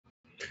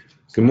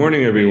Good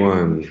morning,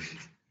 everyone.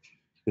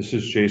 This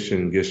is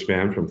Jason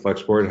Gispan from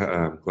Flexport.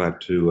 I'm glad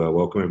to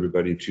welcome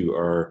everybody to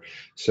our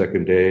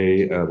second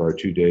day of our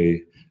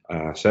two-day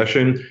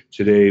session.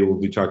 Today, we'll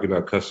be talking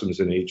about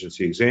customs and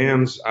agency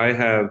exams. I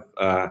have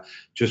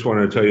just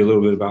wanted to tell you a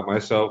little bit about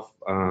myself,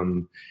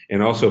 and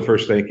also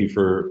first thank you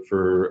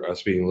for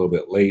us being a little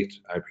bit late.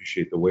 I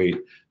appreciate the wait.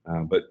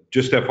 But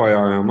just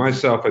FYI on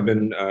myself, I've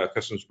been a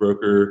customs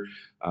broker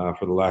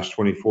for the last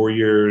 24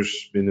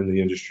 years, been in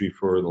the industry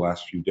for the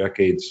last few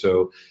decades.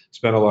 So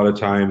spent a lot of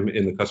time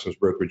in the customs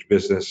brokerage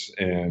business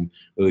and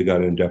really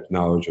got in-depth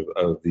knowledge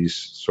of these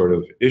sort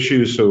of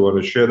issues. So I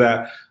want to share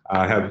that.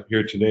 I have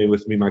here today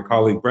with me my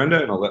colleague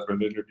Brenda, and I'll let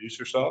Brenda introduce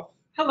herself.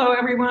 Hello,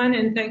 everyone,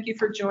 and thank you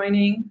for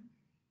joining.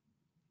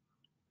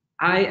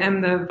 I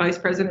am the Vice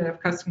President of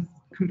Customs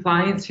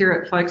Compliance here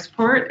at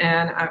Flexport,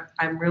 and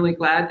I'm really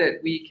glad that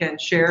we can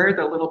share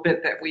the little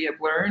bit that we have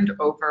learned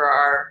over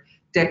our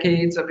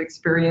decades of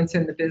experience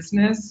in the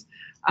business.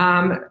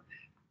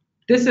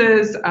 This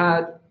is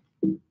a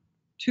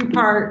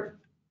two-part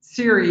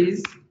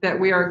series that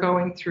we are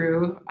going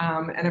through.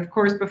 And of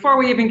course, before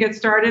we even get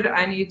started,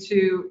 I need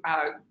to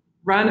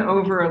run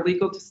over a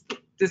legal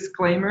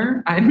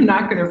disclaimer. I'm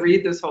not going to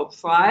read this whole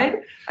slide.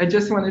 I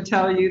just want to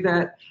tell you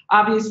that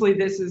obviously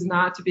this is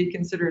not to be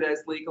considered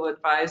as legal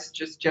advice,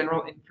 just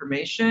general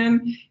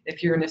information.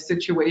 If you're in a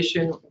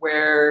situation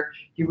where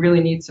you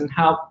really need some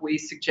help, we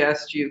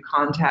suggest you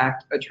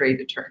contact a trade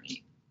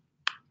attorney.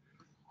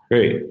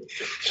 Great.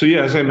 So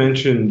yeah, as I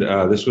mentioned,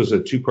 this was a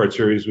two-part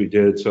series we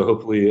did. So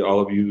hopefully all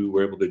of you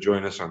were able to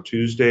join us on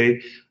Tuesday.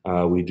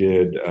 We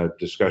did a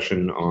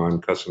discussion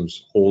on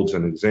customs holds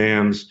and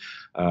exams,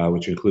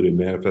 which included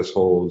manifest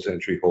holds,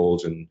 entry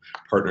holds, and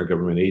partner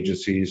government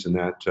agencies. And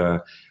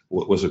that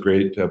was a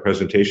great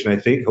presentation, I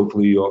think.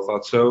 Hopefully you all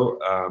thought so.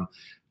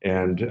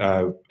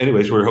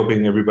 Anyways, we're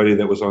hoping everybody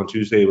that was on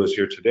Tuesday was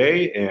here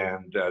today.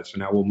 And so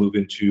now we'll move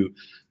into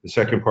the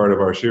second part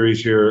of our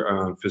series here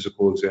on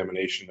physical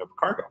examination of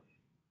cargo.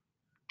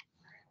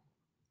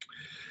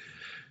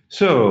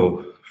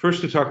 So first,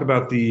 to talk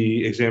about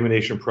the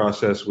examination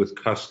process with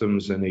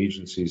customs and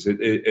agencies.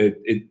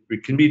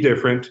 It can be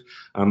different,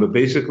 but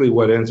basically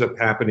what ends up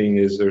happening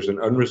is there's an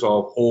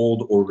unresolved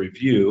hold or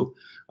review,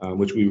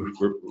 which we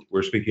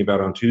were speaking about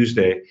on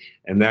Tuesday,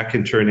 and that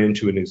can turn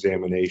into an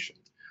examination.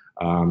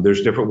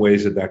 There's different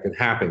ways that can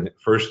happen.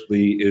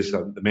 Firstly is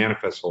the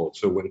manifest hold.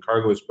 So when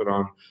cargo is put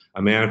on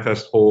a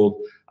manifest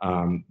hold,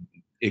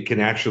 it can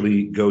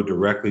actually go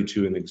directly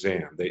to an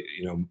exam.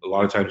 A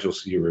lot of times you'll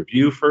see a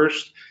review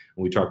first.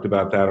 And we talked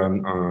about that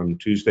on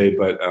Tuesday,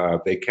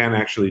 but they can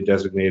actually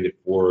designate it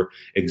for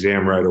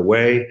exam right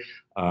away.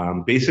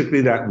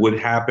 Basically, that would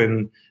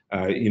happen,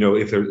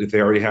 if they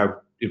already have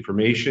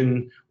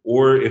information,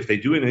 or if they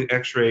do an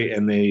X-ray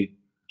and they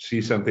see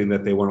something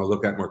that they want to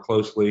look at more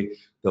closely,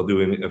 they'll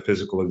do a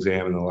physical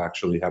exam and they'll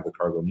actually have the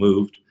cargo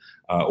moved.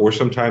 Or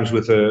sometimes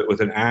with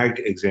an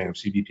ag exam,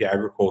 CBP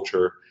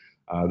agriculture,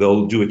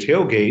 they'll do a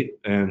tailgate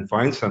and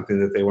find something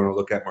that they want to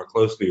look at more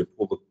closely or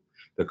pull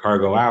the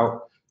cargo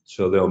out,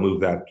 so they'll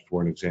move that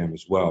for an exam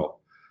as well.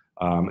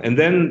 And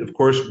then, of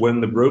course, when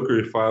the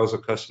broker files a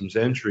customs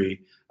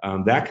entry,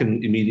 that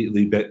can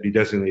immediately be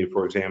designated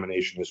for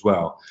examination as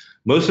well.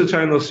 Most of the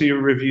time, they'll see a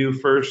review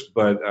first,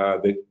 but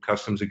the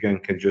customs, again,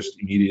 can just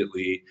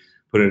immediately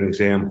put an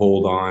exam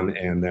hold on,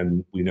 and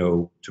then we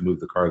know to move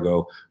the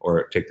cargo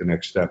or take the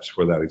next steps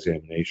for that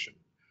examination.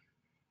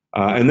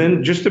 And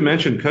then just to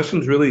mention,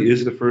 customs really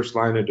is the first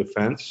line of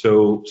defense.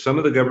 So some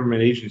of the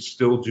government agents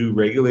still do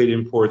regulate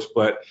imports,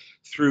 but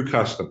through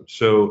customs.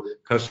 So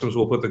customs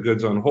will put the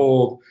goods on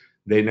hold.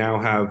 They now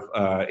have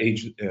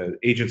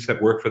agents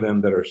that work for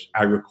them that are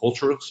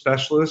agricultural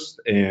specialists,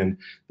 and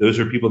those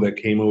are people that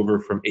came over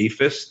from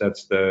APHIS,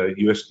 that's the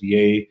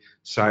USDA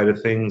side of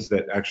things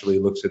that actually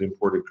looks at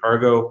imported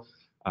cargo.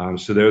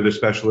 So they're the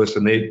specialists,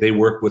 and they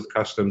work with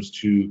customs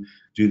to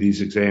do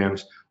these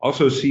exams.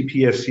 Also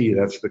CPSC,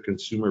 that's the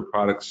Consumer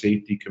Product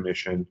Safety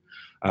Commission,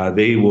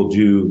 they will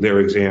do their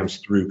exams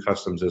through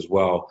customs as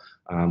well,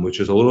 which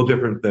is a little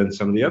different than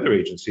some of the other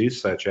agencies,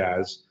 such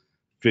as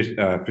Fish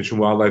and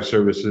Wildlife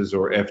Services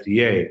or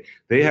FDA.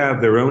 They have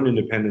their own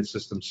independent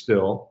system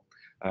still.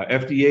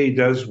 FDA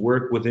does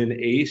work within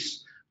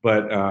ACE,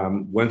 but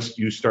once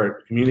you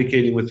start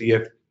communicating with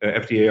the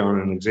FDA on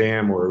an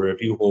exam or a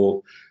review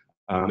hold,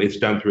 it's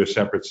done through a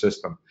separate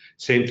system.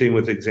 Same thing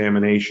with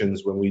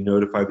examinations. When we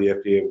notify the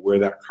FDA where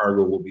that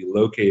cargo will be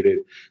located,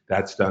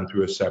 that's done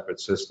through a separate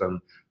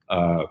system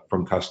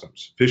from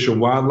customs. Fish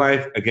and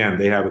Wildlife, again,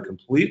 they have a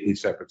completely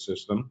separate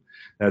system.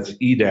 That's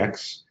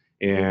EDEX.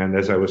 And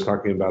as I was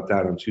talking about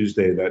that on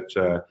Tuesday, that's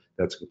a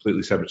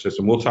completely separate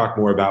system. We'll talk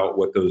more about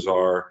what those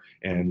are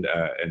and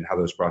how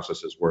those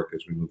processes work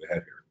as we move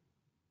ahead here.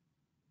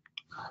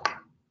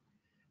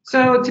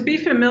 So to be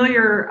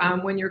familiar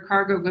when your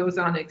cargo goes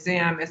on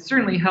exam, it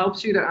certainly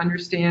helps you to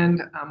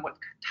understand what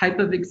type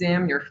of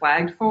exam you're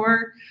flagged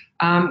for.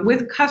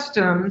 With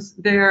customs,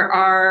 there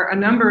are a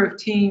number of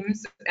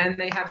teams, and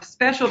they have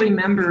specialty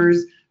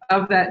members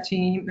of that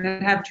team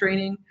that have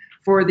training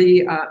for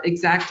the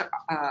exact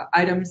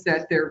items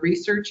that they're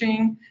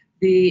researching.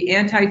 The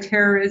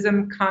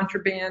anti-terrorism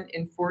contraband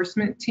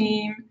enforcement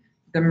team,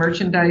 the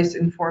merchandise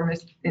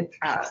enforcement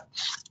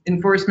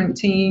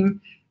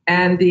team,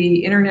 and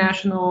the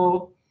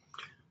international,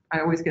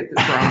 I always get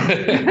this wrong.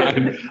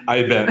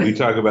 I bet we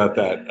talk about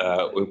that.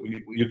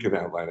 You can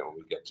outline it when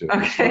we get to it.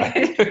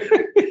 Okay.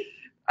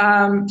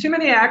 Too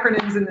many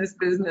acronyms in this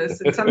business,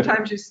 and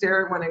sometimes you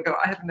stare at one and go,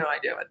 I have no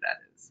idea what that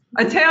is.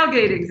 A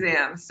tailgate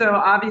exam. So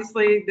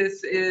obviously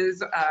this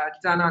is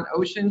done on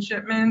ocean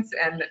shipments,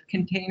 and the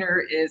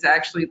container is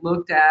actually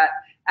looked at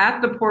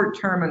the port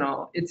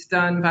terminal. It's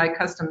done by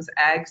customs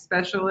ag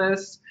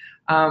specialists.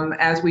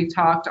 As we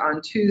talked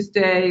on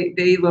Tuesday,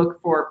 they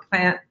look for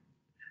plant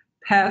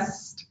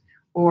pests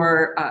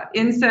or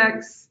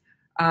insects,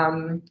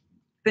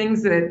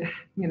 things that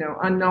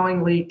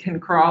unknowingly can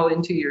crawl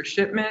into your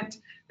shipment.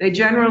 They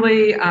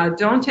generally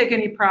don't take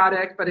any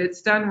product, but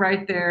it's done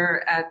right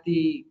there at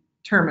the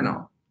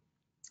terminal.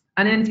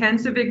 An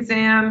intensive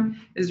exam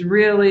is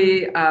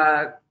really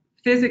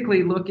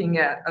physically looking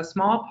at a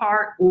small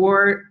part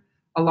or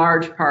a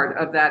large part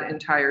of that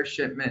entire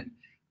shipment.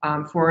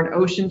 For an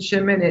ocean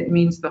shipment, it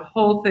means the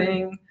whole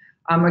thing.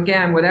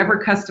 Again, whatever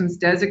customs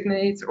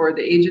designates or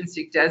the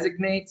agency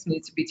designates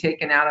needs to be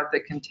taken out of the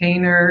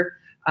container,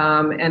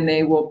 and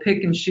they will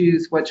pick and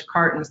choose which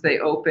cartons they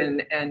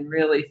open and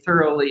really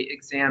thoroughly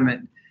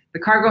examine. The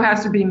cargo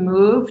has to be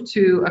moved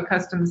to a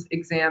customs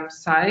exam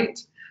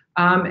site.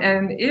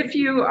 And if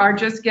you are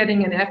just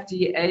getting an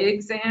FDA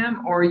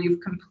exam, or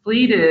you've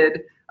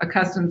completed a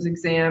customs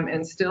exam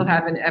and still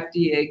have an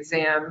FDA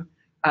exam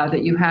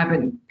that you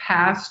haven't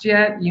passed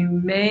yet, you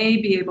may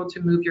be able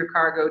to move your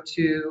cargo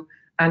to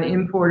an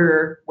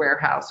importer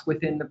warehouse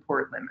within the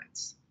port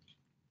limits.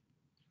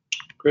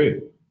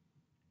 Great.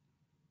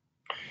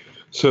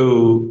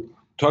 So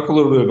talk a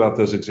little bit about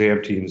those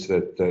exam teams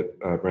that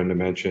Brenda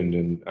mentioned,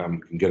 and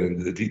can get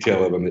into the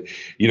detail of them.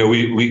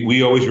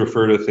 We always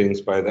refer to things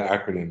by the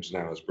acronyms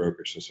now as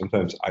brokers, so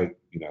sometimes I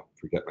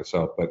forget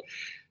myself, but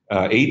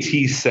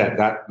AT-SET,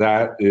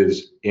 that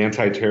is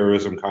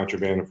Anti-Terrorism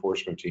Contraband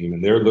Enforcement Team,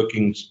 and they're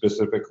looking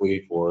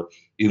specifically for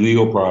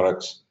illegal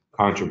products,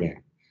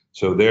 contraband.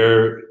 So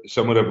they're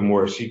somewhat of a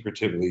more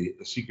secretive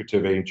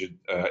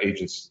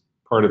agents,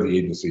 part of the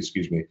agency,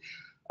 excuse me.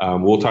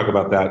 We'll talk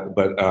about that,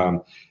 but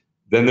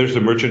then there's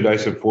the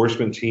Merchandise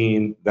Enforcement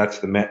Team. That's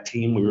the MET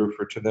team, we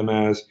refer to them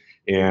as.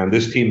 And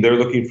this team, they're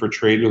looking for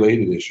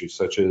trade-related issues,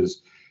 such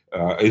as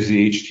is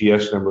the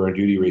HTS number and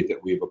duty rate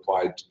that we've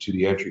applied to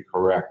the entry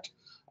correct?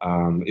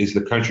 Is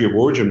the country of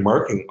origin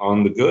marking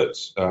on the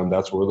goods?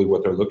 That's really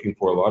what they're looking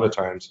for a lot of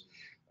times,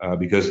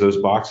 because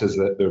those boxes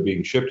that they're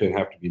being shipped in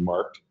have to be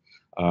marked.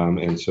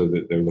 And so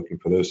that they're looking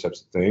for those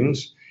types of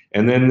things.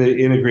 And then the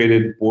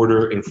Integrated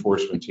Border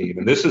Enforcement Team.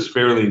 And this is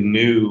fairly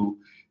new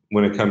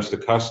when it comes to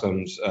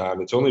customs.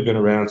 It's only been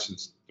around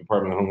since the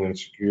Department of Homeland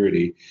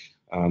Security.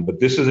 But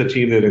this is a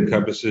team that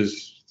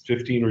encompasses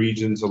 15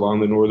 regions along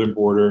the northern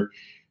border.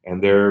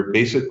 And they're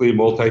basically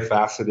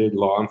multifaceted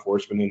law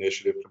enforcement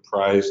initiative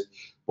comprised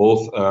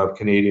both of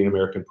Canadian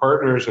American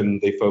partners, and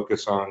they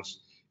focus on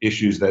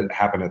issues that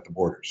happen at the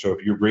border. So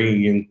if you're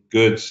bringing in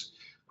goods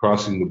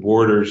crossing the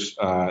borders,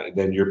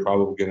 then you're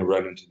probably going to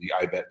run into the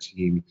IBET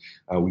team.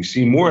 We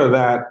see more of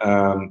that,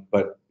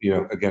 but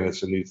again,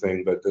 it's a new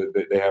thing, but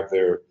they have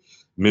their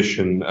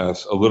mission a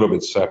little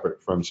bit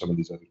separate from some of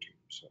these other teams.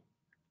 So.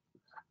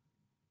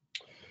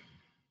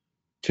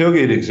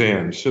 Tailgate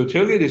exams. So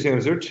tailgate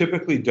exams, they're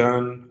typically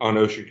done on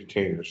ocean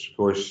containers. Of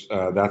course,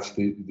 that's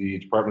the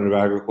Department of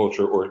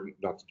Agriculture, or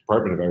not the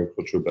Department of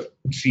Agriculture, but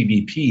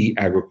CBP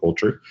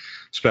Agriculture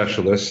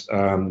specialists.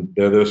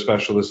 They're those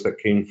specialists that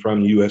came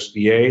from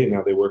USDA, and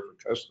now they work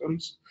for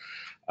Customs.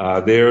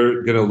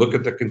 They're going to look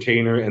at the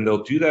container, and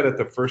they'll do that at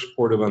the first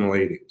port of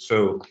unlading.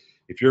 So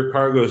if your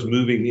cargo is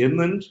moving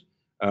inland,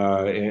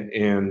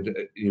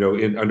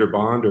 under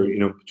bond or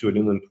to an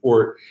inland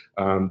port,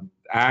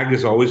 Ag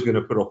is always going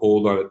to put a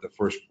hold on it at the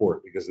first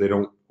port, because they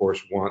don't, of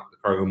course, want the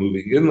cargo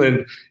moving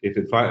inland. If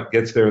it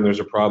gets there and there's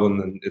a problem,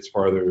 then it's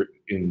farther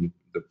in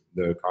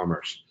the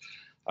commerce.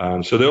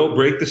 So they'll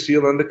break the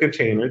seal on the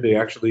container. They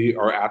actually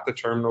are at the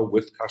terminal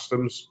with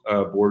Customs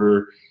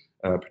border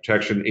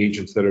protection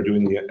agents that are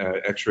doing the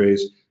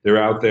x-rays.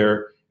 They're out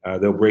there.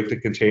 They'll break the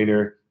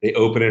container. They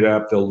open it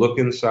up. They'll look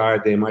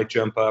inside. They might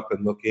jump up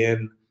and look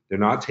in. They're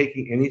not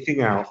taking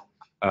anything out,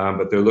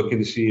 but they're looking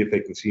to see if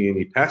they can see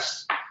any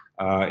pests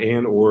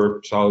and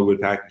or solid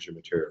wood packaging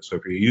material. So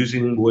if you're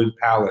using wood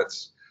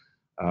pallets,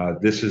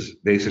 this is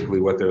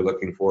basically what they're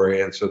looking for.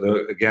 And so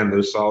again,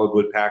 those solid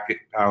wood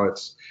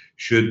pallets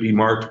should be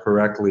marked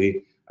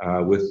correctly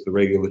with the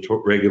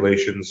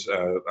regulations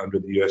under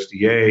the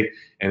USDA.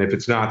 And if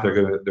it's not, they're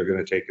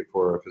gonna take it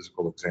for a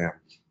physical exam.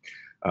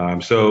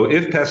 So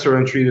if pests or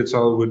untreated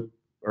solid wood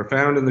are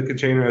found in the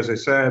container, as I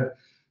said,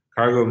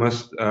 cargo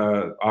must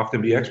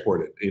often be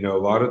exported. A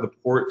lot of the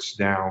ports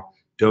now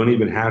don't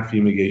even have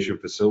fumigation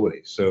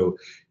facilities. So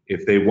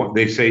if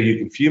they say you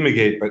can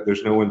fumigate, but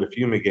there's no one to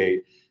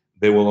fumigate,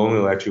 they will only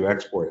let you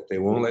export it. They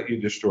won't let you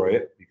destroy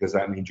it because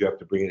that means you have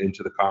to bring it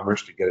into the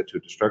commerce to get it to a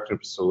destruction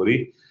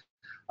facility.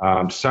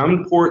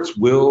 Some ports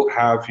will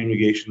have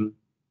fumigation,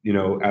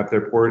 at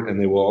their port, and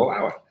they will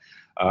allow it.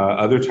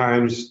 Other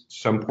times,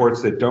 some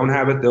ports that don't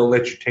have it, they'll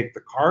let you take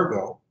the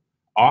cargo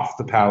off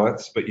the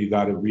pallets, but you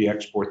got to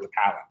re-export the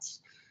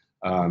pallets.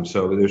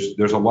 So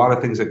there's a lot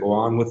of things that go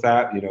on with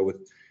that,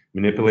 with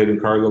manipulating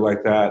cargo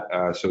like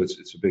that. So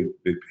it's a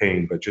big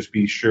pain. But just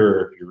be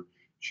sure if you're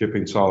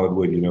shipping solid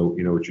wood, you know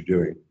what you're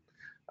doing.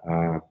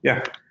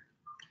 Yeah.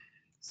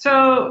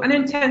 So an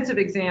intensive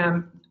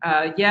exam,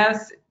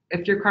 yes,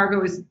 if your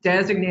cargo is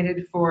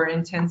designated for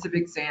intensive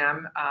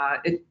exam,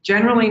 it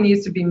generally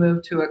needs to be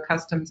moved to a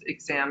customs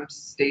exam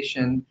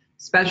station,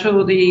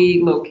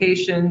 specialty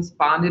locations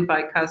bonded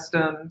by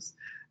customs,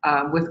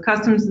 with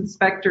customs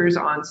inspectors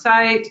on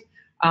site.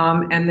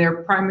 And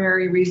their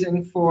primary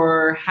reason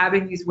for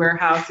having these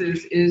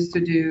warehouses is to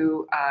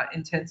do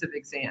intensive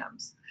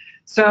exams.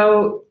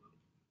 So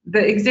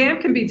the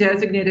exam can be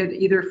designated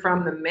either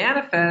from the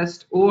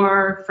manifest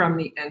or from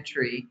the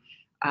entry.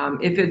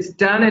 If it's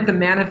done at the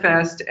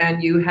manifest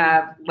and you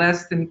have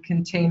less than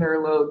container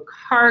load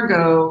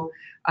cargo,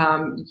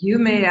 you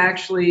may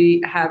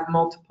actually have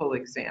multiple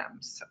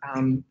exams.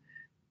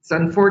 It's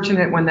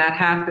unfortunate when that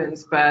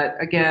happens, but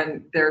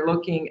again, they're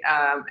looking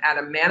at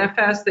a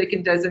manifest they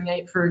can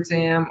designate for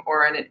exam,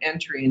 or at an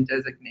entry and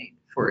designate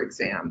for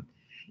exam.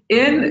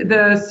 In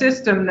the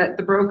system that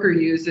the broker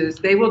uses,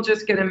 they will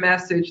just get a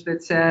message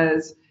that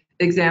says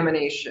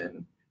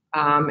examination.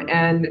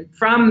 And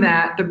from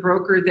that, the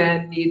broker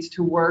then needs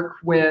to work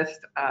with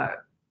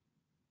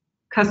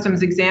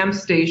customs exam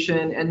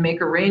station and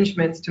make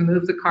arrangements to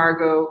move the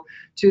cargo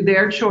to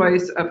their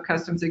choice of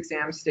customs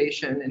exam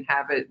station and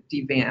have it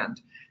devanned.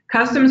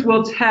 Customs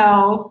will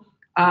tell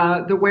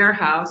the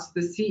warehouse,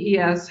 the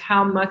CES,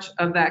 how much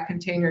of that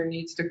container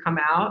needs to come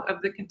out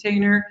of the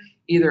container,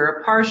 either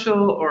a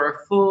partial or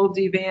a full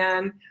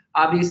devan.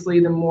 Obviously,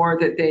 the more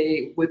that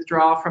they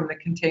withdraw from the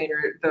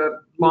container, the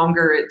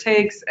longer it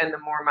takes and the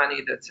more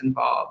money that's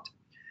involved.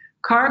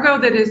 Cargo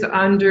that is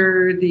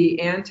under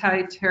the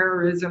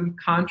Anti-Terrorism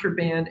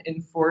Contraband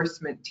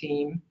Enforcement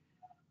Team,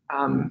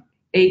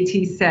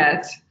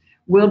 ATSET,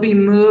 will be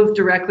moved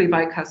directly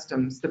by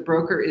customs. The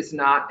broker is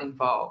not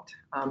involved.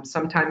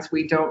 Sometimes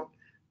we don't,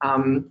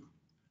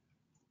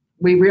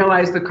 we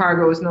realize the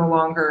cargo is no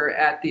longer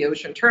at the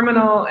ocean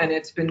terminal and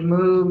it's been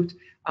moved,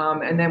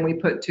 and then we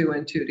put two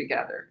and two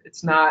together.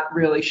 It's not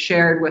really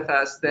shared with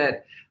us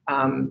that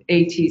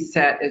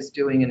ATSET is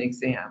doing an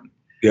exam.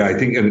 Yeah, I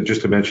think, and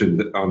just to mention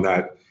on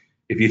that,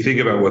 if you think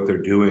about what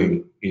they're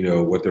doing,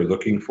 what they're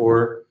looking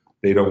for,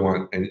 they don't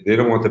want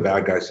the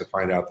bad guys to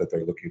find out that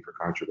they're looking for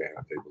contraband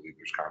if they believe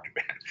there's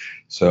contraband.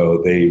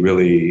 So they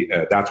really,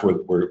 that's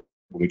what when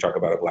we talk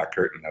about a black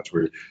curtain, that's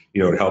where,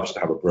 it helps to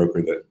have a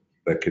broker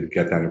that can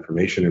get that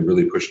information and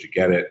really push to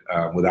get it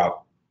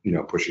without,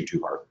 pushing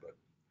too hard.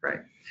 Right.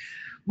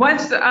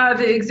 Once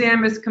the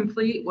exam is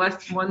complete,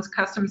 once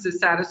customs is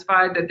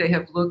satisfied that they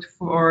have looked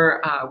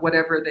for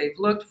whatever they've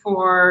looked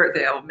for,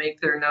 they'll make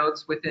their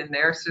notes within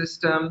their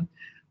system.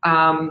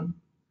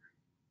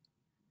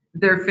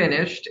 They're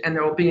finished, and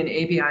there will be an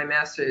ABI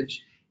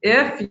message.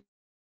 If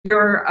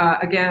you're,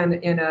 again,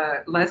 in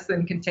a less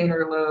than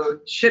container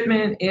load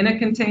shipment in a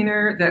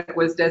container that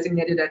was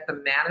designated at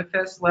the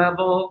manifest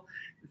level,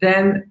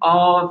 then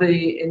all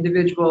the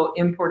individual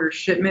importer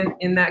shipment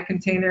in that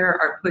container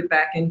are put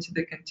back into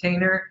the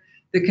container.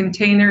 The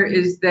container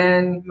is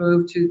then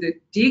moved to the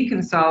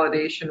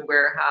deconsolidation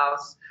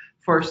warehouse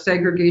for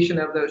segregation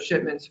of those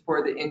shipments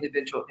for the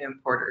individual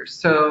importers.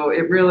 So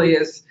it really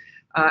is,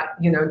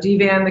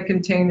 devan the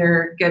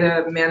container, get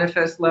a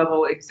manifest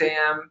level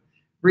exam,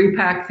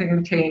 repack the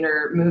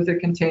container, move the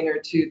container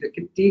to the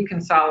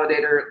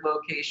deconsolidator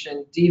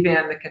location,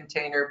 devan the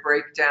container,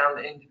 break down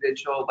the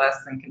individual less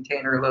than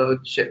container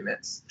load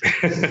shipments.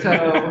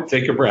 So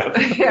take a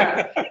breath.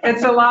 Yeah,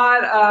 it's a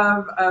lot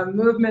of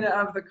movement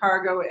of the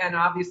cargo and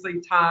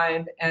obviously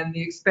time, and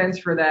the expense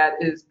for that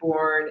is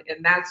borne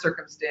in that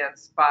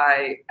circumstance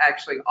by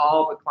actually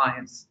all the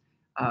clients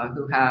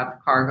who have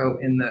cargo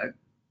in the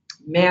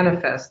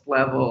manifest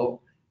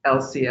level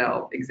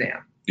LCL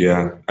exam.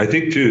 Yeah, I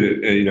think too,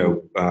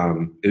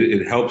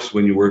 it helps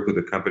when you work with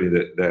a company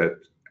that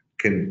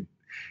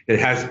it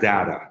has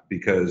data,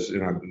 because,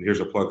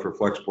 here's a plug for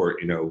Flexport,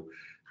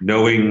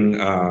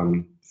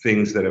 knowing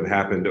things that have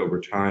happened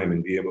over time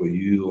and be able to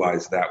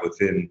utilize that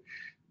within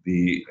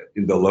the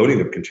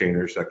loading of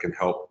containers that can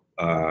help,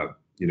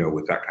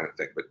 with that kind of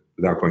thing. But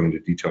without going into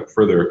detail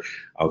further,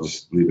 I'll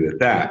just leave it at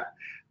that.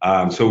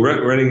 So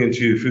we're running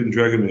into Food and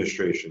Drug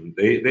Administration.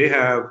 They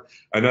have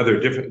another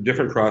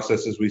different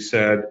process, as we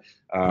said.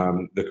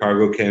 The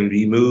cargo can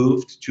be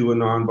moved to a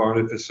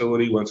non-bonded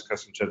facility once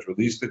customs has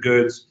released the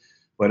goods,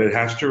 but it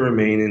has to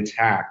remain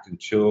intact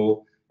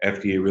until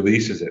FDA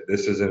releases it.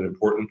 This is an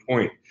important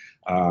point.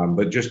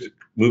 But just to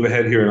move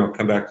ahead here, and I'll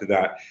come back to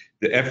that.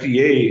 The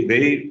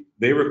FDA,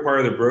 they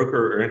require the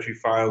broker or entry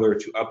filer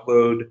to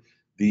upload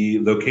the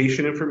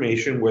location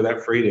information where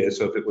that freight is.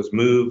 So if it was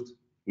moved,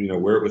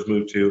 where it was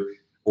moved to,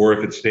 or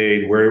if it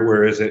stayed,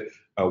 where is it,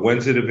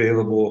 when's it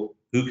available,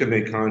 who can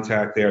they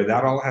contact there.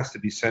 That all has to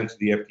be sent to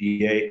the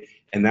FDA,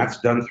 and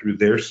that's done through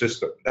their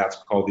system. That's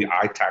called the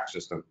ITAC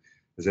system.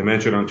 As I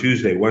mentioned on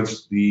Tuesday,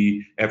 once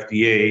the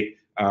FDA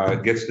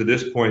gets to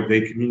this point,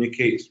 they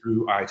communicate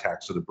through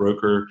ITAC. So the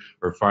broker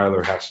or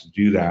filer has to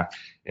do that,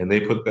 and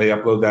they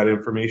upload that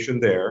information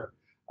there.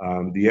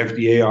 The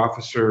FDA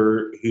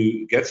officer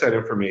who gets that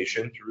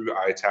information through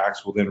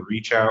ITAC will then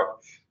reach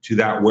out to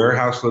that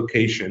warehouse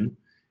location,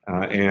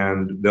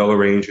 and they'll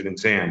arrange an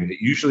exam. And it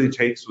usually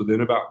takes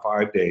within about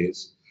 5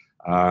 days.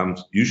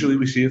 Usually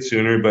we see it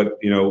sooner, but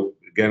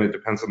again, it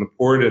depends on the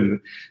port. And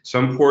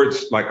some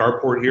ports, like our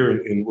port here,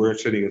 and we're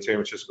sitting in San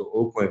Francisco,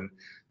 Oakland,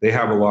 they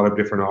have a lot of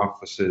different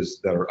offices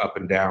that are up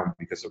and down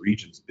because the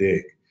region's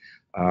big.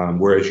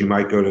 Whereas you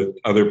might go to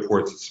other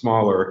ports that's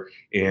smaller,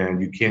 and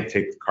you can't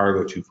take the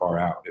cargo too far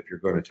out if you're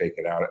going to take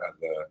it out of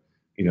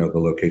the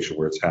location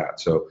where it's at.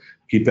 So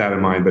keep that in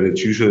mind. But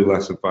it's usually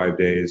less than 5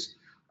 days.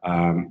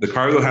 The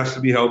cargo has to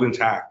be held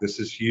intact. This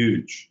is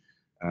huge.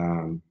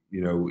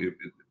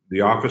 The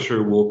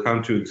officer will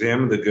come to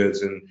examine the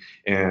goods,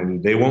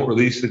 and they won't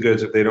release the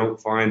goods if they don't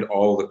find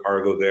all the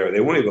cargo there. They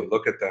won't even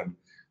look at them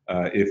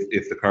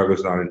if the cargo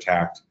is not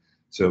intact.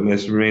 So it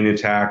must remain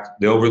intact.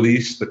 They'll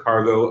release the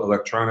cargo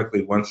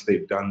electronically once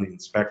they've done the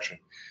inspection.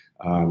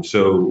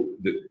 So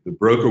the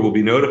broker will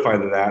be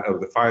notified of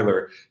the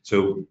filer.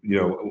 So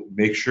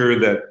make sure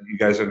that you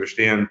guys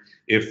understand,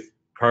 if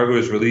cargo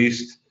is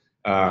released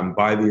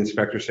by the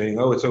inspector saying,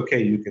 "Oh, it's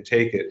okay, you can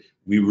take it,"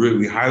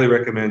 we highly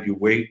recommend you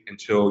wait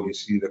until you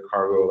see the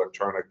cargo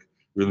electronic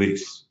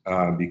release,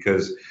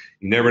 because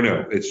you never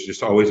know. It's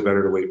just always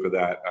better to wait for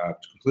that.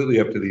 It's completely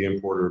up to the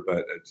importer,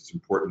 but it's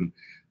important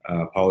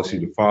policy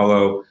to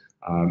follow.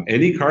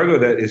 Any cargo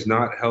that is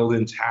not held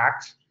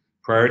intact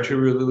prior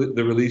to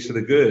the release of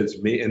the goods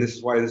and this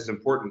is why this is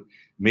important,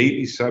 may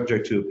be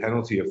subject to a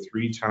penalty of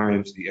 3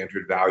 times the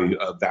entered value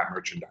of that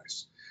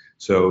merchandise.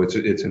 So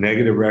it's a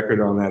negative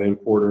record on that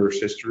importer's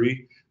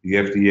history. The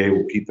FDA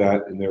will keep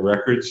that in their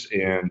records,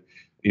 and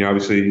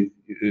obviously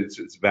it's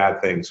a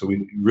bad thing. So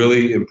we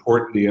really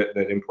important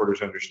that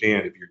importers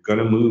understand, if you're going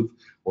to move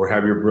or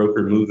have your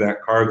broker move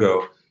that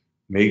cargo,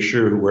 make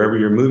sure wherever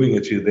you're moving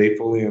it to, they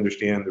fully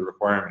understand the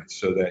requirements,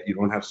 so that you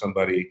don't have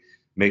somebody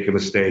make a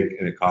mistake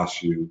and it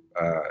costs you,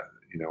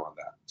 on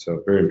that.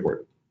 So very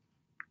important.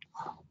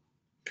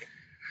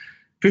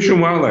 Fish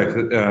and wildlife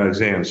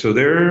exams. So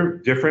they're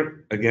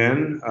different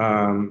again.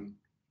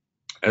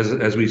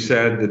 As we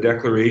said, the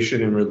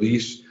declaration and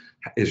release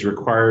is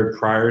required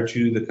prior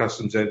to the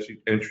customs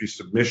entry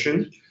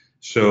submission.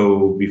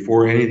 So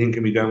before anything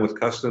can be done with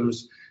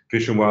customs,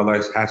 Fish and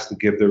Wildlife has to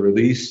give the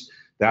release.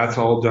 That's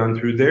all done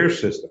through their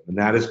system, and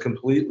that is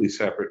completely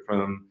separate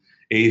from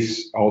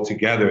ACE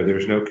altogether.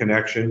 There's no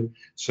connection.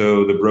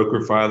 So the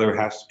broker filer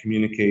has to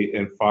communicate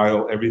and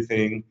file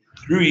everything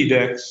through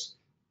eDex.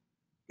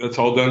 That's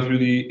all done through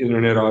the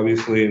internet,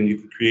 obviously, and you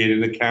can create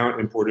an account.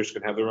 Importers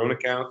can have their own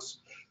accounts.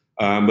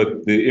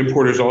 But the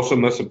importers also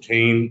must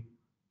obtain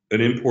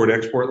an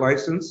import-export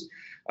license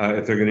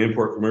if they're going to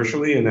import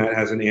commercially, and that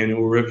has an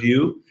annual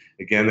review.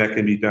 Again, that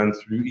can be done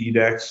through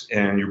eDex,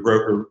 and your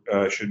broker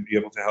should be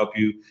able to help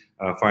you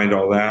find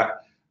all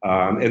that.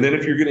 And then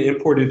if you're going to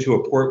import into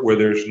a port where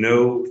there's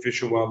no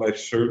Fish and Wildlife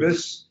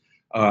Service,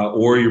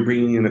 or you're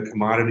bringing in a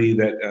commodity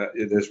that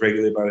is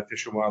regulated by the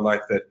Fish and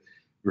Wildlife that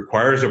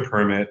requires a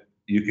permit,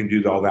 you can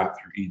do all that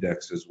through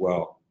eDex as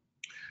well.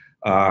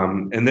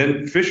 And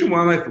then Fish and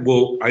Wildlife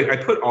I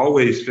put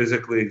always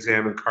physically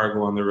examine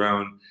cargo on their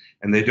own,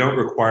 and they don't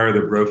require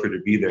the broker to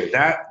be there.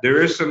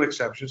 There is some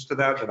exceptions to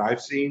that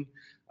I've seen,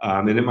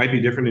 and it might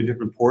be different in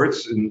different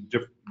ports and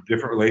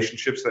different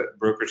relationships that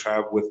brokers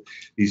have with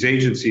these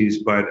agencies.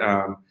 But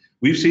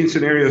we've seen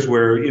scenarios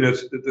where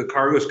the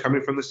cargo is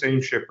coming from the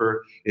same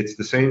shipper, it's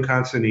the same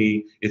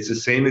consignee, it's the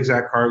same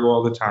exact cargo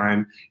all the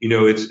time.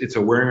 It's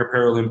a wearing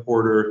apparel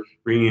importer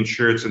bringing in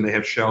shirts, and they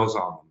have shells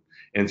on them.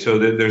 And so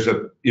there's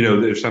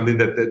there's something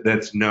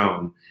that's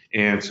known.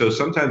 And so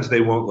sometimes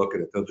they won't look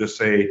at it. They'll just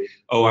say,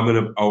 "Oh,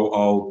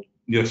 I'll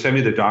send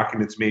me the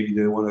documents." Maybe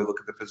they want to look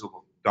at the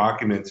physical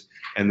documents,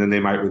 and then they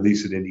might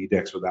release it in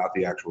eDex without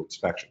the actual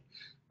inspection.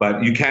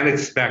 But you can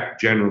expect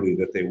generally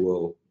that they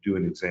will do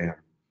an exam.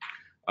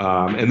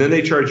 And then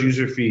they charge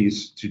user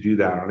fees to do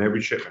that on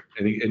every shipment.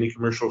 Any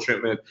commercial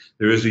shipment,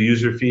 there is a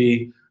user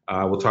fee.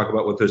 We'll talk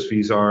about what those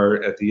fees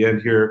are at the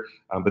end here.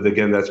 But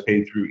again, that's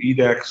paid through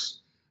eDex.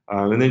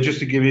 And then just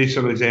to give you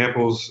some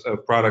examples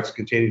of products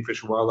containing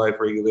Fish and Wildlife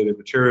regulated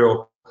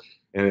material,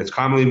 and it's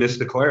commonly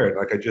misdeclared.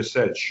 Like I just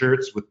said,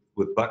 shirts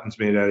with buttons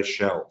made out of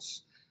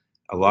shells.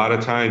 A lot of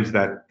times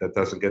that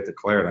doesn't get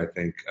declared, I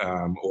think,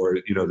 or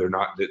they're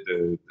not,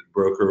 the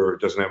broker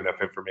doesn't have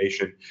enough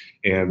information,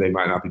 and they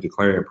might not be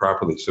declaring it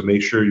properly. So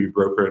make sure your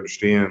broker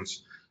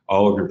understands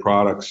all of your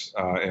products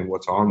and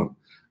what's on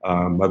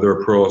them. Mother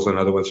of pearl is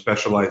another one.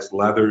 Specialized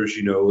leathers,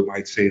 it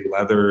might say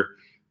leather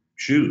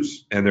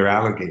shoes, and they're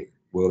alligator.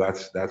 Well,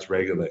 that's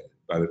regulated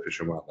by the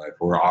Fish and Wildlife,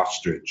 or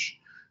ostrich.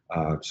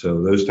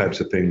 So those types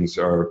of things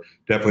are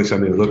definitely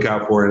something to look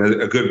out for.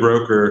 And a good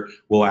broker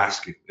will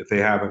ask you if they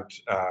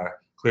haven't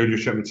cleared your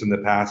shipments in the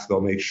past.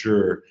 They'll make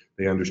sure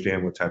they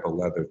understand what type of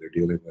leather they're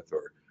dealing with,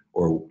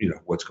 or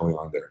what's going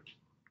on there.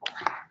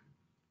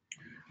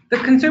 The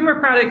Consumer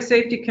Product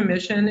Safety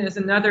Commission is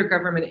another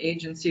government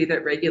agency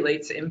that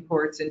regulates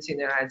imports into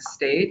the United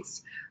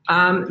States.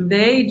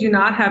 They do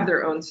not have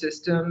their own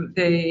system.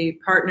 They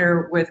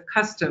partner with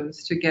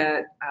customs to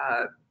get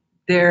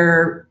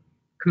their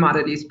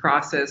commodities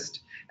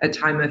processed at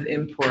time of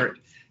import.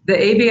 The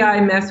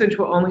ABI message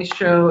will only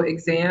show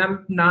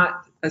exam,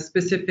 not a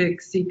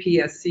specific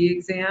CPSC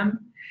exam.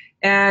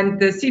 And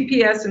the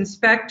CPS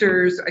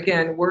inspectors,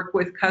 again, work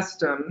with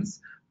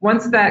customs.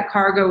 Once that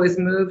cargo is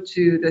moved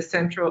to the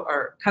central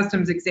or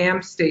customs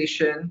exam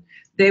station,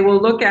 they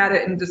will look at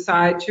it and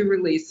decide to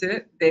release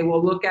it. They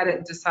will look at it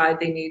and decide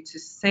they need to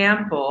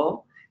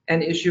sample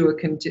and issue a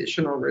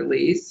conditional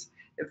release.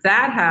 If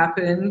that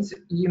happens,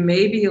 you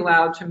may be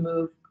allowed to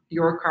move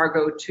your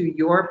cargo to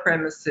your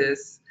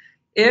premises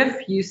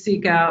if you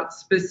seek out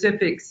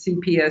specific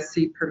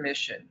CPSC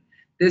permission.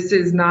 This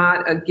is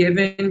not a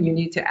given. You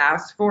need to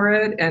ask for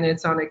it, and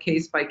it's on a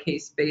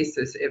case-by-case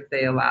basis if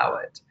they allow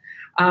it.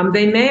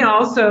 They may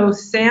also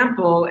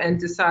sample and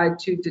decide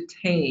to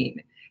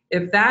detain.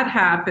 If that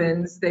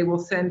happens, they will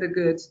send the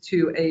goods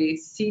to a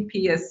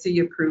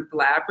CPSC-approved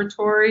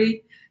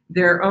laboratory.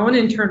 Their own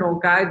internal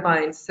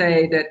guidelines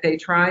say that they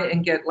try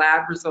and get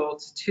lab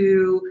results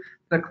to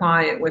the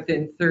client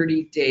within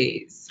 30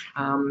 days.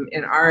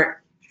 In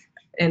our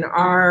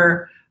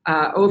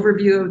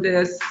overview of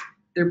this,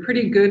 they're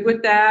pretty good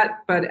with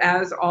that, but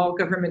as all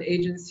government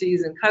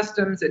agencies and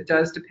customs, it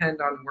does depend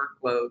on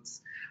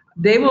workloads.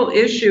 They will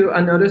issue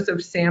a notice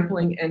of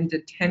sampling and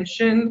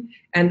detention,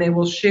 and they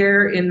will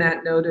share in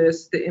that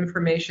notice the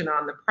information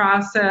on the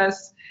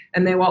process,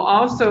 and they will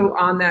also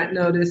on that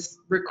notice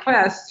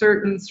request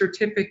certain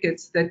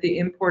certificates that the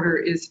importer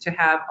is to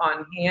have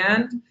on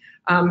hand,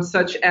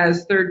 such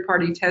as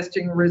third-party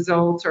testing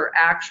results or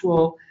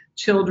actual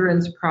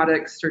children's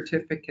product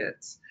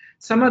certificates.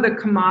 Some of the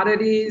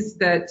commodities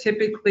that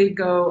typically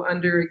go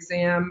under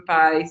exam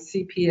by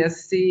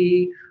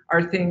CPSC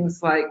are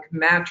things like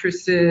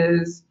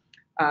mattresses,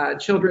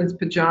 children's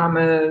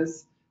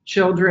pajamas,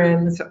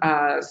 children's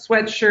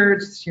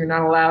sweatshirts. You're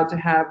not allowed to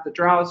have the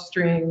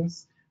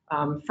drawstrings.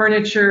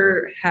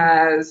 Furniture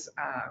has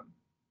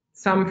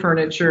some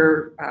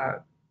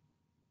furniture,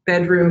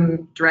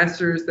 bedroom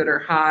dressers that are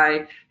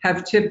high,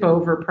 have tip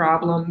over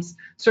problems.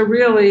 So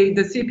really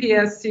the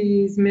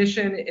CPSC's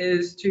mission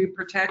is to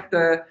protect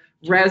the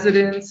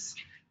residents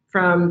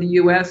from the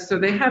US. So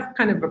they have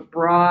kind of a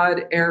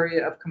broad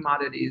area of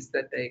commodities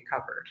that they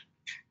cover.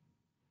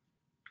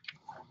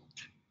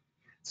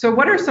 So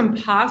what are some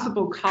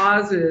possible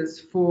causes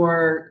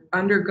for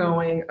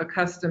undergoing a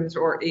customs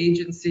or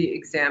agency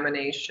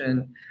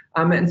examination?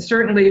 And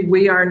certainly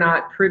we are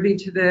not privy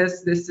to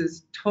this. This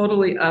is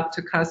totally up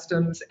to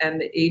customs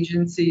and the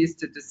agencies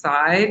to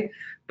decide.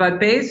 But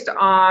based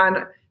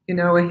on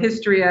a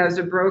history as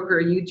a broker,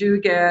 you do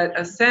get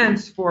a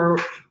sense for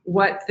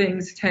what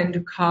things tend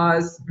to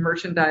cause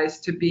merchandise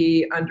to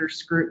be under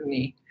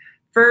scrutiny.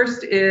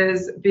 First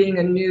is being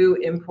a new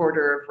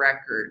importer of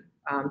record.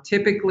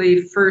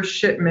 Typically, first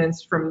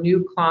shipments from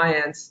new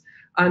clients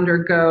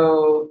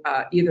undergo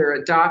either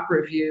a doc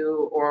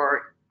review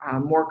or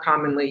more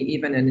commonly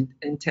even an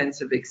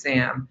intensive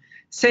exam.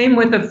 Same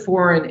with a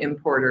foreign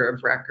importer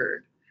of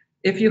record.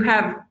 If you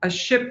have a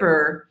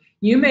shipper,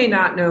 you may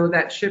not know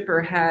that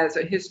shipper has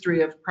a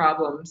history of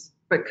problems,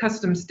 but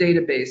customs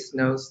database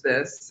knows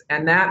this,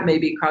 and that may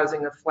be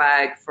causing a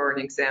flag for an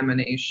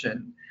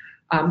examination.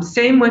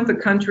 Same with the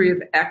country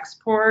of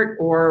export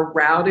or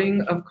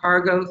routing of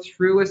cargo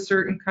through a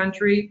certain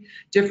country.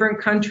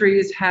 Different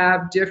countries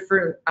have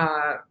different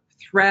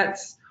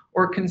threats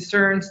or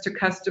concerns to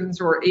customs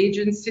or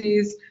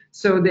agencies,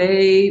 so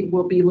they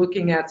will be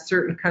looking at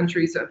certain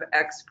countries of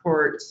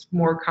exports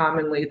more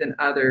commonly than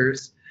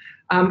others.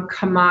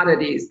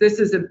 Commodities, this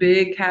is a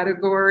big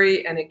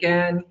category, and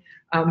again,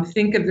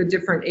 think of the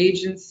different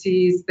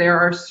agencies. There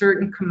are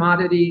certain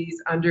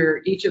commodities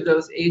under each of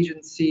those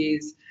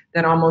agencies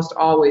that almost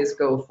always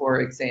go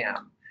for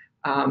exam.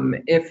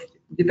 If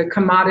the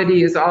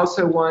commodity is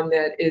also one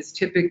that is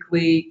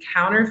typically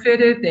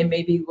counterfeited, they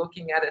may be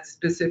looking at it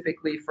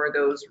specifically for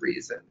those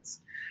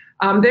reasons.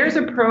 There's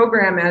a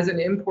program as an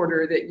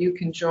importer that you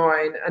can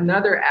join,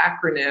 another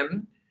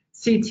acronym,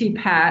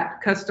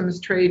 CTPAT, Customs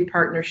Trade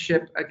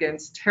Partnership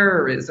Against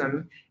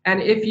Terrorism.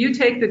 And if you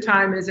take the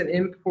time as an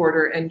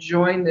importer and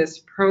join this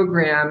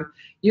program,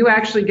 you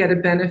actually get a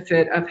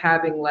benefit of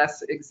having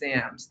less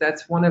exams.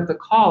 That's one of the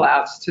call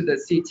outs to the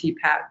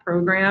CTPAT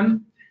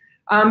program.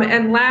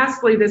 And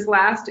lastly, this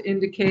last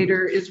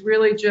indicator is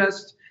really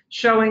just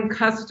showing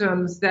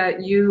customs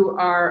that you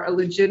are a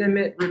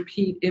legitimate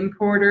repeat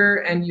importer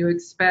and you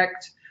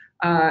expect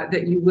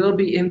that you will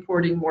be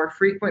importing more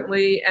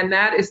frequently, and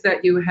that is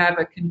that you have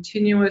a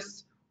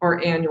continuous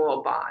or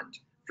annual bond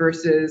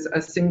versus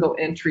a single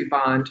entry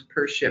bond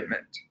per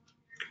shipment.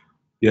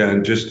 Yeah,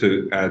 and just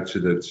to add to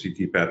the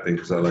CTPAT thing,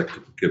 because I like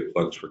to give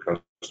plugs for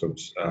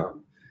customs,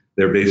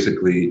 they're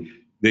basically,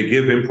 they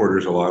give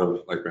importers a lot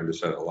of, like Brenda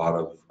said, a lot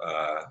of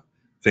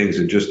things.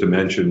 And just to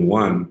mention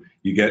one,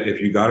 you get,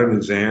 if you got an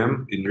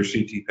exam in your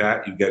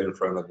CTPAT, you get in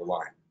front of the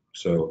line.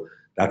 So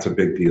that's a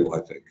big deal, I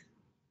think.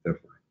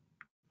 Definitely.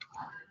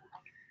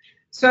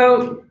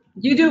 So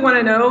you do want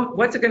to know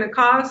what's it going to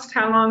cost,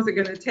 how long is it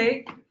going to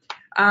take?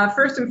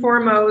 First and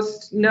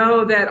foremost,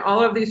 know that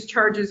all of these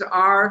charges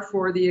are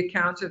for the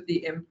account of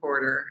the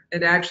importer.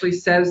 It actually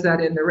says that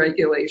in the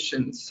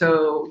regulations.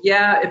 So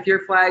yeah, if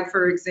you're flagged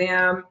for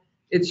exam,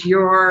 it's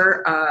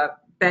your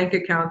bank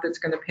account that's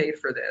going to pay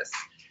for this.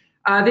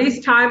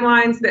 These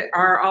timelines that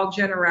are all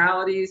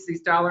generalities,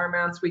 these dollar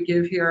amounts we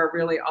give here are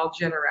really all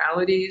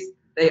generalities.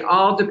 They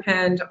all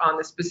depend on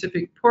the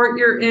specific port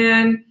you're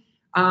in,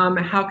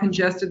 how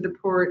congested the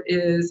port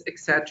is,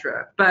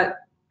 etc. But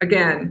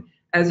again,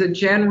 as a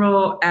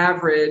general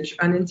average,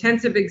 an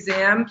intensive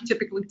exam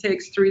typically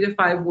takes 3 to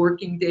 5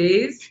 working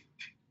days.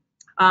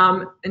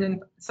 And in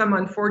some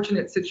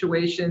unfortunate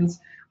situations,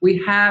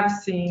 we have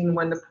seen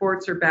when the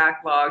ports are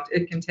backlogged,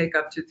 it can take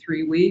up to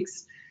 3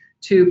 weeks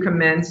to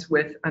commence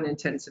with an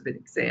intensive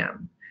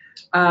exam.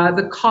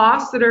 The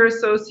costs that are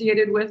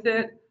associated with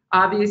it,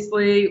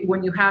 obviously,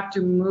 when you have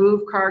to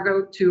move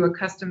cargo to a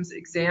customs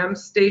exam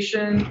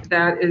station,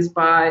 that is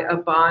by a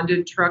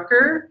bonded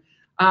trucker.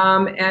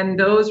 And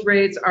those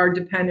rates are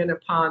dependent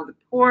upon the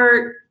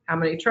port, how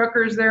many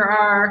truckers there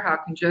are, how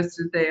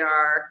congested they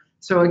are.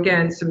 So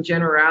again, some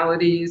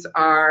generalities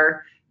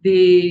are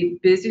the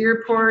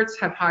busier ports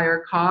have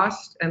higher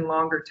costs and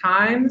longer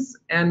times,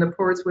 and the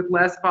ports with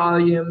less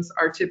volumes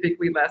are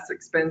typically less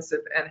expensive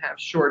and have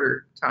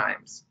shorter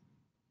times.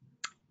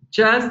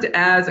 Just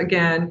as,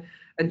 again,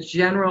 a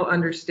general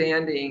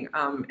understanding,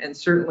 and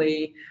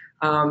certainly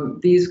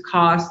these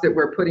costs that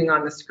we're putting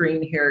on the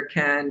screen here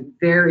can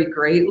vary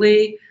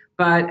greatly,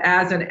 but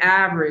as an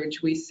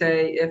average, we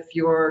say if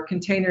your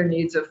container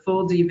needs a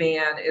full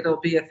DVAN, it'll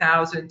be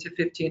 $1,000 to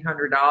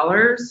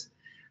 $1,500.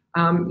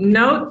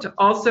 Note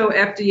also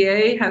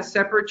FDA has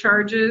separate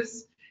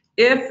charges.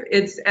 If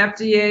it's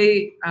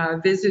FDA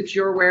visits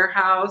your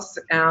warehouse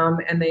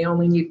and they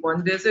only need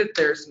one visit,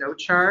 there's no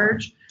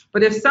charge.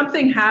 But if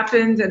something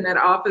happened and that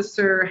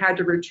officer had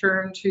to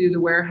return to the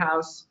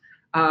warehouse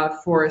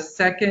for a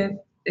second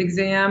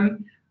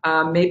exam,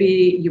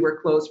 maybe you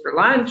were closed for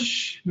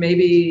lunch,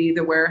 maybe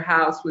the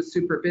warehouse was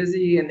super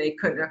busy and they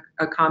couldn't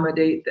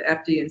accommodate the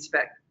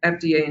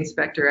FDA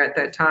inspector at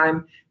that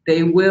time,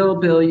 they will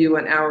bill you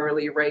an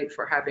hourly rate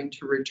for having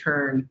to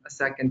return a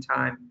second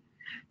time.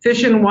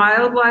 Fish and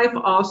Wildlife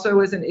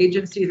also is an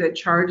agency that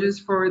charges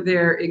for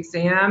their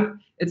exam.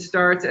 It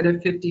starts at a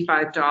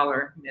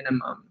 $55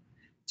 minimum.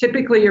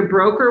 Typically, your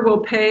broker will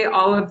pay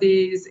all of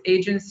these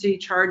agency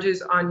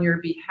charges on your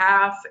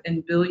behalf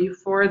and bill you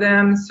for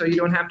them, so you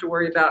don't have to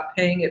worry about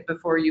paying it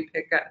before you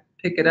pick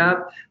it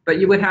up, but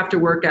you would have to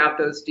work out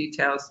those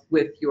details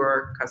with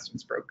your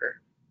customs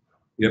broker.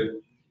 Yep.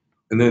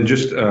 And then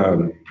just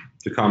to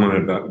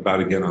comment about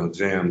again on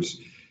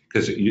exams,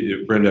 because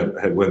Brenda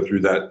had went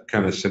through that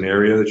kind of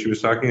scenario that she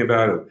was talking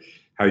about, of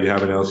how you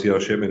have an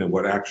LCL shipment and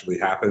what actually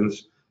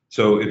happens.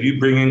 So if you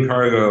bring in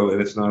cargo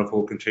and it's not a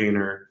full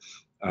container,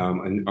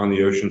 on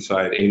the ocean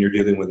side, and you're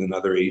dealing with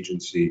another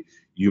agency,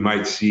 you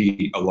might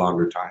see a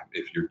longer time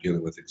if you're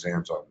dealing with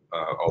exams on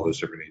all those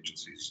different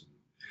agencies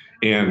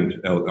and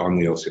on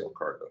the LCL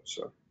cargo.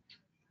 So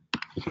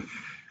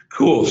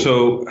cool.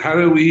 So how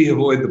do we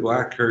avoid the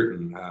black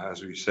curtain,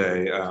 as we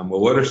say? Well,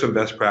 what are some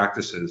best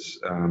practices?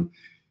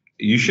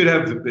 You should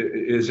have,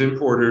 as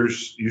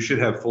importers, you should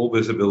have full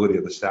visibility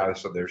of the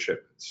status of their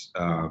shipments.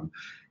 Our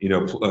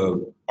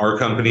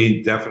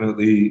company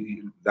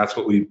definitely, that's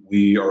what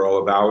we are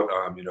all about.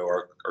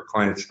 Our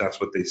clients, that's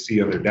what they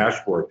see on their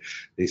dashboard.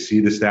 They see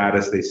the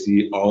status, they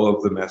see all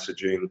of the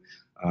messaging.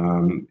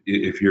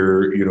 If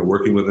you're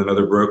working with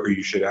another broker,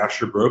 you should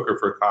ask your broker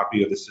for a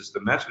copy of the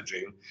system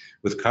messaging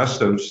with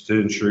customs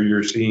to ensure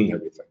you're seeing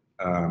everything.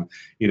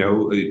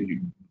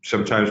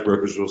 Sometimes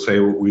brokers will say,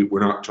 well, we're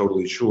not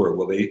totally sure.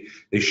 Well, they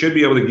should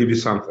be able to give you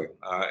something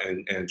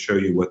and show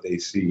you what they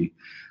see.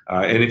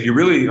 And if you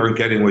really aren't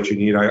getting what you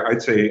need,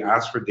 I'd say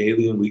ask for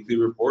daily and weekly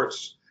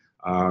reports.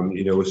 So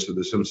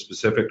there's some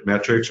specific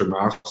metrics or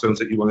milestones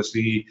that you want to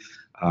see.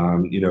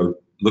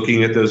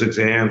 Looking at those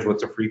exams,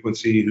 what's the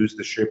frequency, who's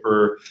the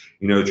shipper,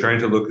 trying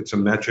to look at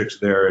some metrics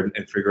there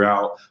and figure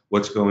out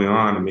what's going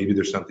on, and maybe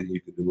there's something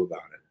you can do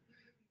about it.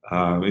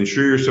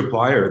 Ensure your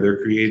supplier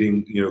they're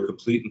creating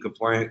complete and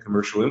compliant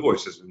commercial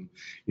invoices, and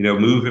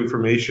move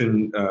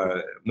information.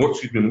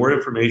 More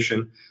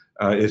information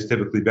is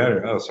typically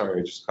better. Oh, sorry,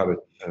 I just caught a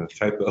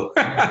typo.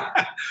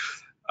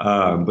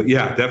 But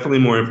yeah, definitely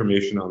more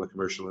information on the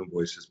commercial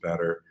invoice is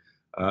better.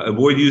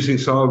 Avoid using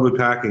solid wood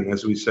packing,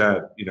 as we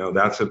said.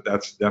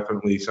 That's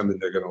definitely something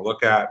they're going to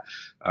look at.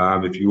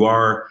 If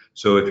you're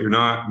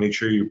not, make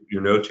sure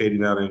you're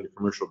notating that in your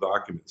commercial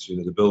documents.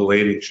 The bill of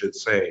lading should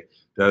say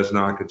does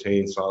not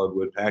contain solid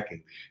wood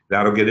packing.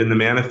 That'll get in the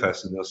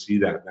manifest, and they'll see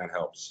that, and that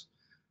helps.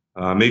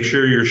 Make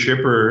sure your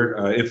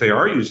shipper, if they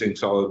are using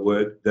solid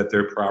wood, that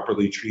they're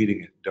properly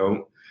treating it.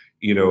 Don't,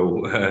 you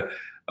know,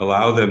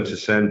 allow them to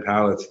send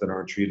pallets that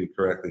aren't treated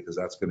correctly, because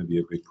that's going to be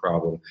a big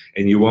problem.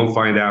 And you won't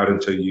find out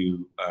until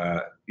you,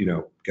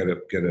 get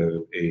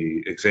a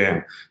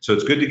exam. So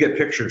it's good to get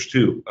pictures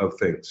too of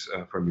things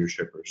from your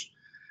shippers.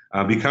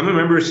 Become a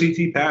member of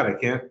CT-PAT. I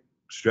can't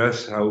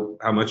stress how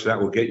much that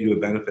will get you a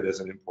benefit as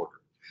an importer.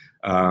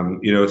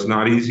 It's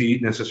not easy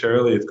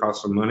necessarily. It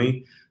costs some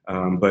money,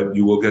 but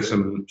you will get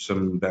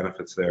some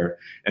benefits there.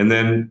 And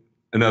then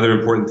another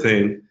important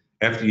thing,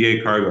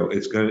 FDA cargo.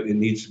 It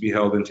needs to be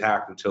held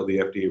intact until the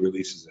FDA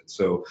releases it.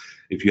 So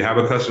if you have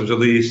a customs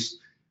release,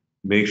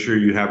 make sure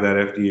you have that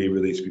FDA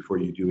release before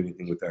you do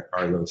anything with that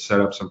cargo.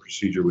 Set up some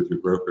procedure with your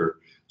broker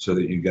so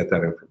that you get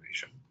that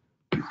information.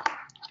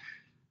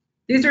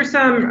 These are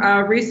some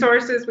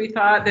resources we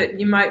thought that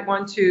you might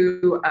want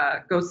to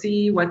go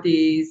see what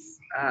these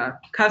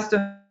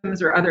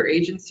customs or other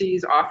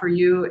agencies offer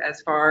you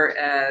as far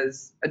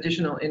as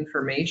additional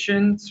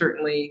information.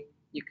 Certainly,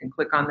 you can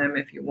click on them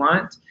if you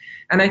want.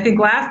 And I think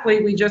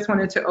lastly, we just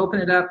wanted to open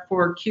it up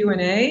for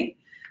Q&A.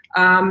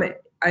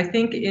 I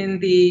think in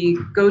the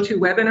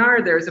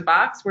GoToWebinar, there's a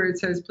box where it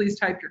says, please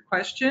type your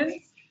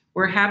question.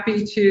 We're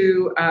happy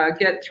to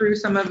get through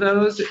some of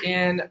those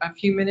in a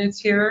few minutes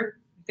here.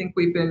 I think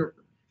we've been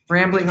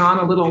rambling on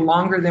a little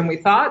longer than we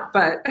thought,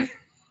 but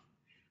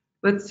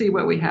let's see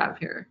what we have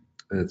here.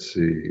 Let's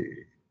see.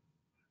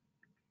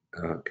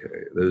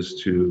 Okay,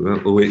 those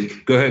two. Oh,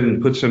 wait, go ahead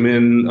and put some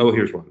in. Oh,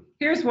 here's one.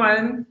 Here's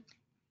one.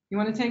 You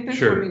want to take this?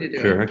 Sure, or want me to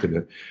do sure, it? I can do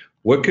it.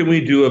 What can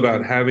we do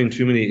about having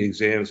too many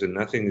exams and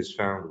nothing is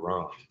found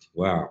wrong?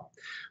 Wow.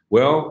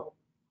 Well,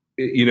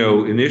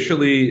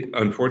 initially,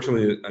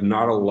 unfortunately,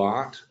 not a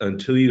lot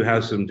until you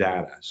have some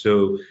data.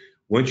 So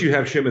once you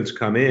have shipments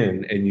come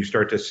in and you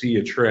start to see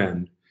a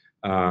trend,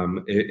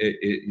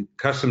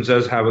 customs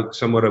does have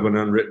somewhat of an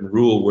unwritten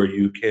rule where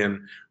you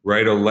can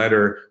write a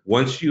letter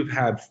once you've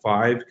had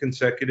 5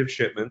 consecutive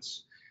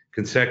shipments,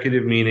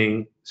 consecutive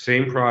meaning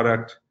same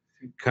product,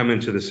 come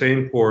into the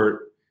same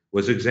port,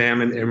 was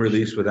examined and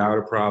released without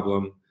a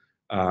problem.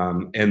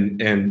 And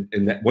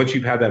that once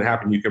you've had that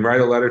happen, you can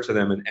write a letter to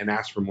them and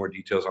ask for more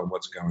details on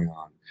what's going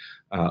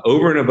on.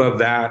 Over and above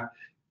that,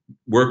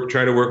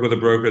 try to work with a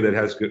broker that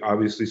has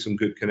obviously some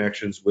good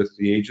connections with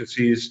the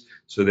agencies,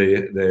 so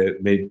they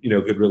made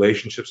good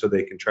relationships, so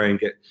they can try and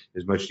get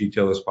as much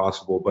detail as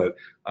possible. But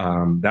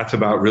that's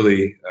about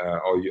really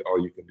all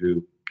you can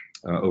do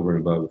over and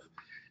above.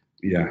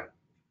 Yeah.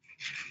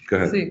 Go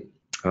ahead. See.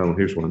 Oh,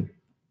 here's one.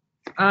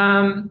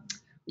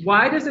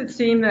 Why does it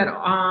seem that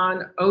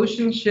on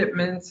ocean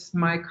shipments,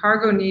 my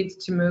cargo needs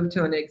to move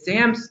to an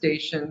exam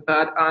station,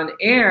 but on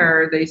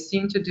air, they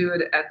seem to do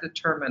it at the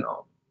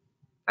terminal?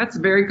 That's a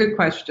very good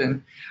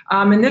question.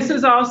 And this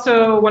is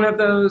also one of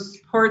those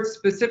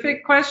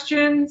port-specific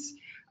questions.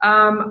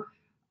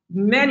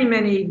 Many,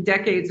 many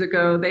decades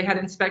ago, they had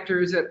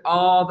inspectors at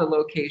all the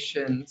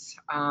locations.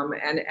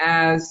 And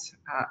as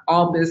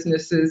all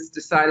businesses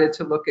decided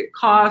to look at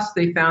cost,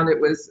 they found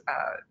it was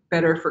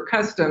better for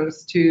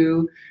customs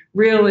to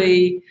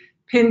really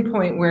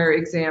pinpoint where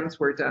exams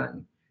were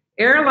done.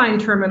 Airline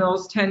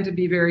terminals tend to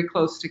be very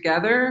close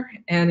together,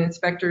 and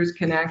inspectors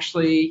can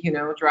actually,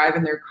 drive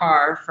in their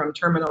car from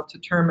terminal to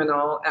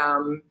terminal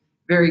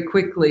very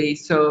quickly.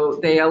 So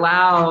they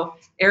allow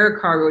air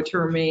cargo to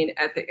remain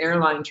at the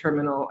airline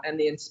terminal and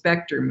the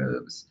inspector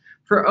moves.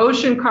 For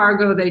ocean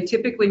cargo, they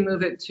typically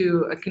move it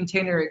to a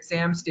container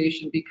exam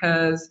station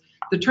because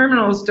the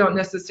terminals don't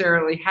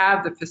necessarily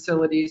have the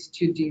facilities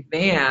to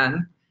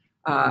devan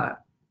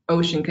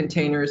ocean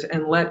containers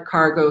and let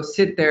cargo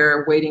sit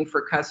there waiting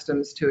for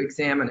customs to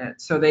examine it.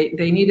 So they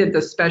needed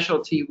the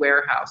specialty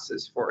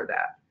warehouses for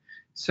that.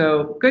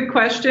 So good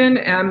question,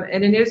 and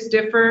it is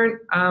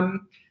different.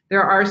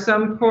 There are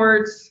some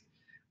ports,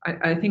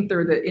 I think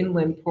they're the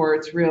inland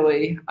ports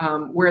really,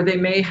 where they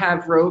may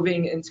have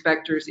roving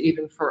inspectors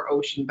even for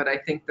ocean, but I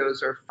think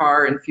those are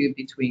far and few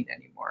between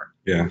anymore.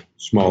 Yeah,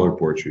 smaller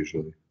ports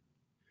usually.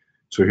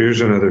 So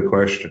here's another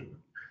question.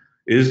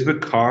 Is the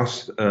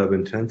cost of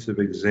intensive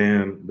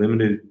exam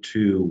limited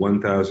to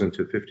 $1,000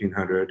 to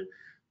 $1,500,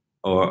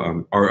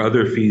 or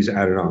other fees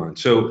added on?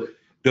 So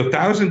the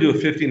 $1,000 to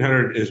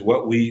 $1,500 is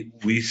what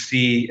we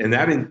see, and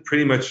that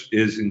pretty much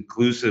is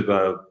inclusive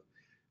of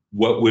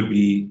what would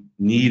be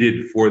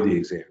needed for the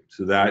exam.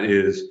 So that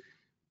is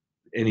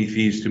any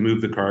fees to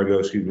move the cargo.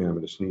 Excuse me, I'm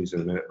going to sneeze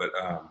in a minute, but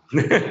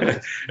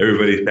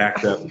everybody's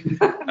backed up.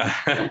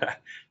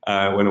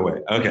 Went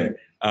away. Okay.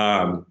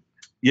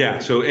 Yeah,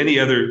 so any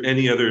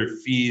other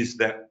fees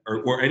that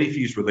or any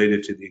fees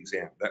related to the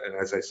exam, and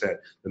as I said,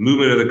 the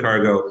movement of the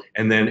cargo,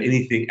 and then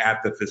anything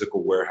at the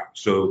physical warehouse.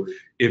 So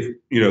if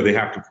they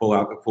have to pull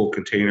out the full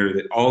container,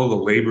 that all the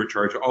labor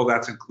charge, all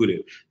that's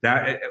included.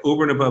 That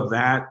over and above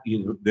that,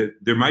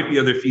 there might be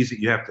other fees that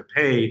you have to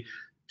pay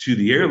to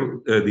the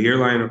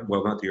airline.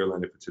 Well, not the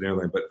airline if it's an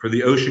airline, but for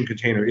the ocean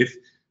container, if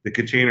the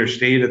container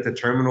stayed at the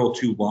terminal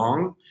too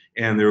long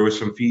and there was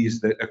some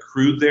fees that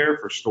accrued there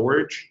for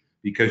storage.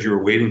 because you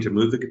were waiting to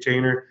move the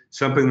container,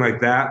 something like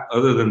that.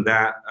 Other than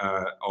that,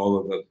 all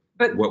of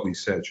what we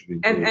said should be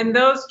included. And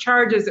those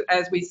charges,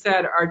 as we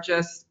said, are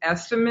just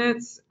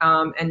estimates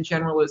and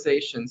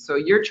generalizations. So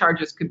your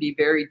charges could be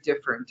very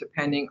different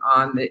depending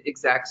on the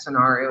exact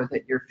scenario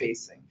that you're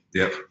facing.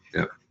 Yep.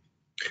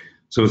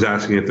 Someone's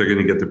asking if they're going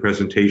to get the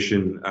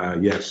presentation.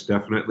 Yes,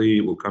 definitely.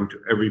 It will come to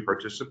every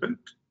participant.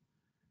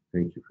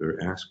 Thank you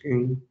for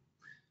asking.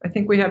 I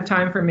think we have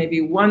time for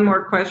maybe one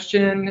more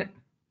question.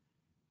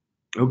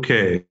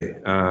 Okay,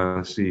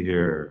 let's see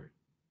here.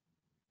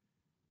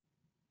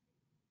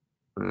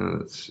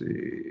 Let's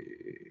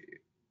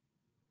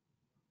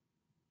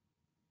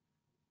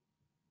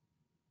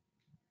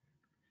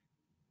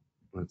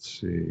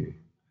see.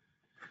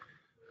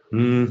 I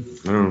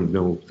don't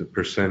know the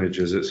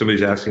percentages.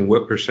 Somebody's asking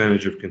what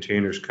percentage of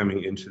containers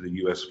coming into the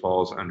U.S.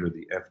 falls under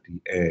the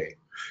FDA.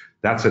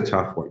 That's a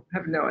tough one. I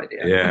have no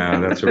idea. Yeah,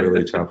 that's a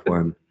really tough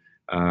one.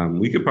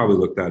 We could probably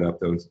look that up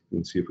though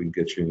and see if we can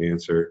get you an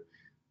answer.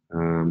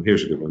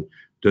 Here's a good one.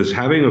 Does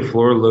having a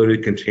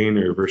floor-loaded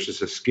container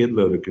versus a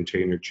skid-loaded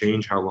container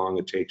change how long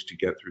it takes to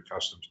get through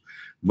customs?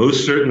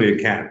 Most certainly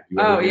it can.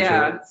 Oh,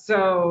 yeah.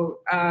 So,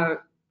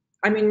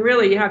 I mean,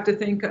 really, you have to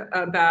think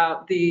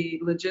about the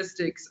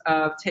logistics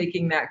of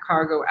taking that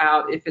cargo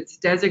out. If it's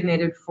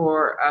designated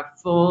for a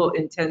full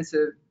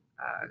intensive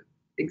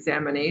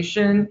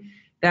examination,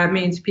 that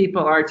means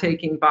people are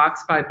taking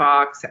box by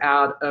box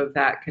out of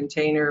that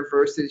container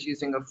versus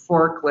using a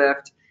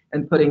forklift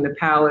and putting the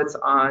pallets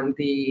on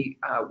the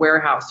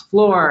warehouse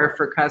floor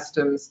for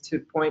customs to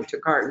point to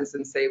cartons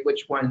and say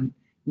which one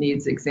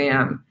needs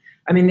exam.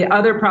 I mean, the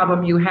other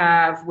problem you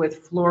have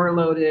with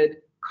floor-loaded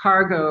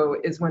cargo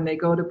is when they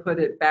go to put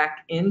it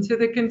back into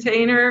the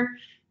container,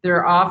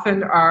 there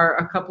often are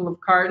a couple of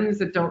cartons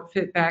that don't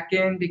fit back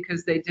in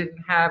because they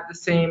didn't have the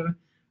same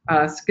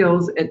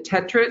skills at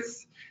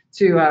Tetris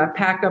to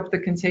pack up the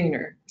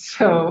container.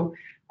 So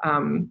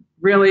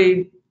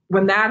really,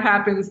 when that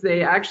happens,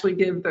 they actually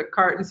give the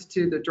cartons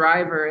to the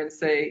driver and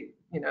say,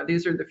 you know,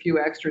 these are the few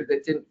extra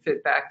that didn't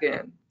fit back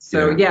in.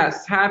 So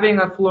yes, having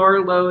a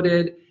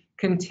floor-loaded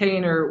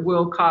container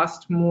will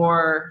cost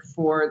more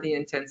for the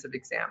intensive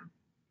exam.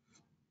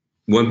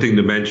 One thing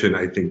to mention,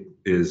 I think,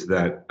 is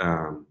that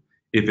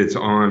if it's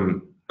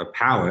on a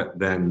pallet,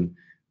 then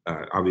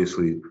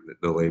obviously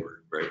the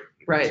labor, right?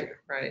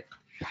 Right.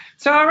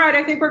 So, all right,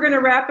 I think we're going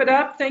to wrap it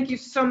up. Thank you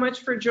so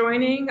much for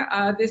joining.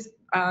 This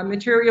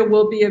material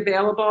will be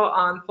available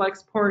on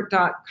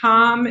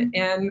flexport.com,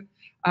 and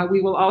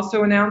we will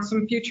also announce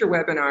some future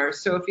webinars.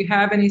 So if you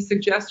have any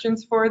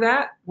suggestions for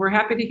that, we're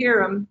happy to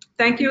hear them.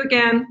 Thank you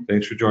again.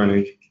 Thanks for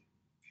joining.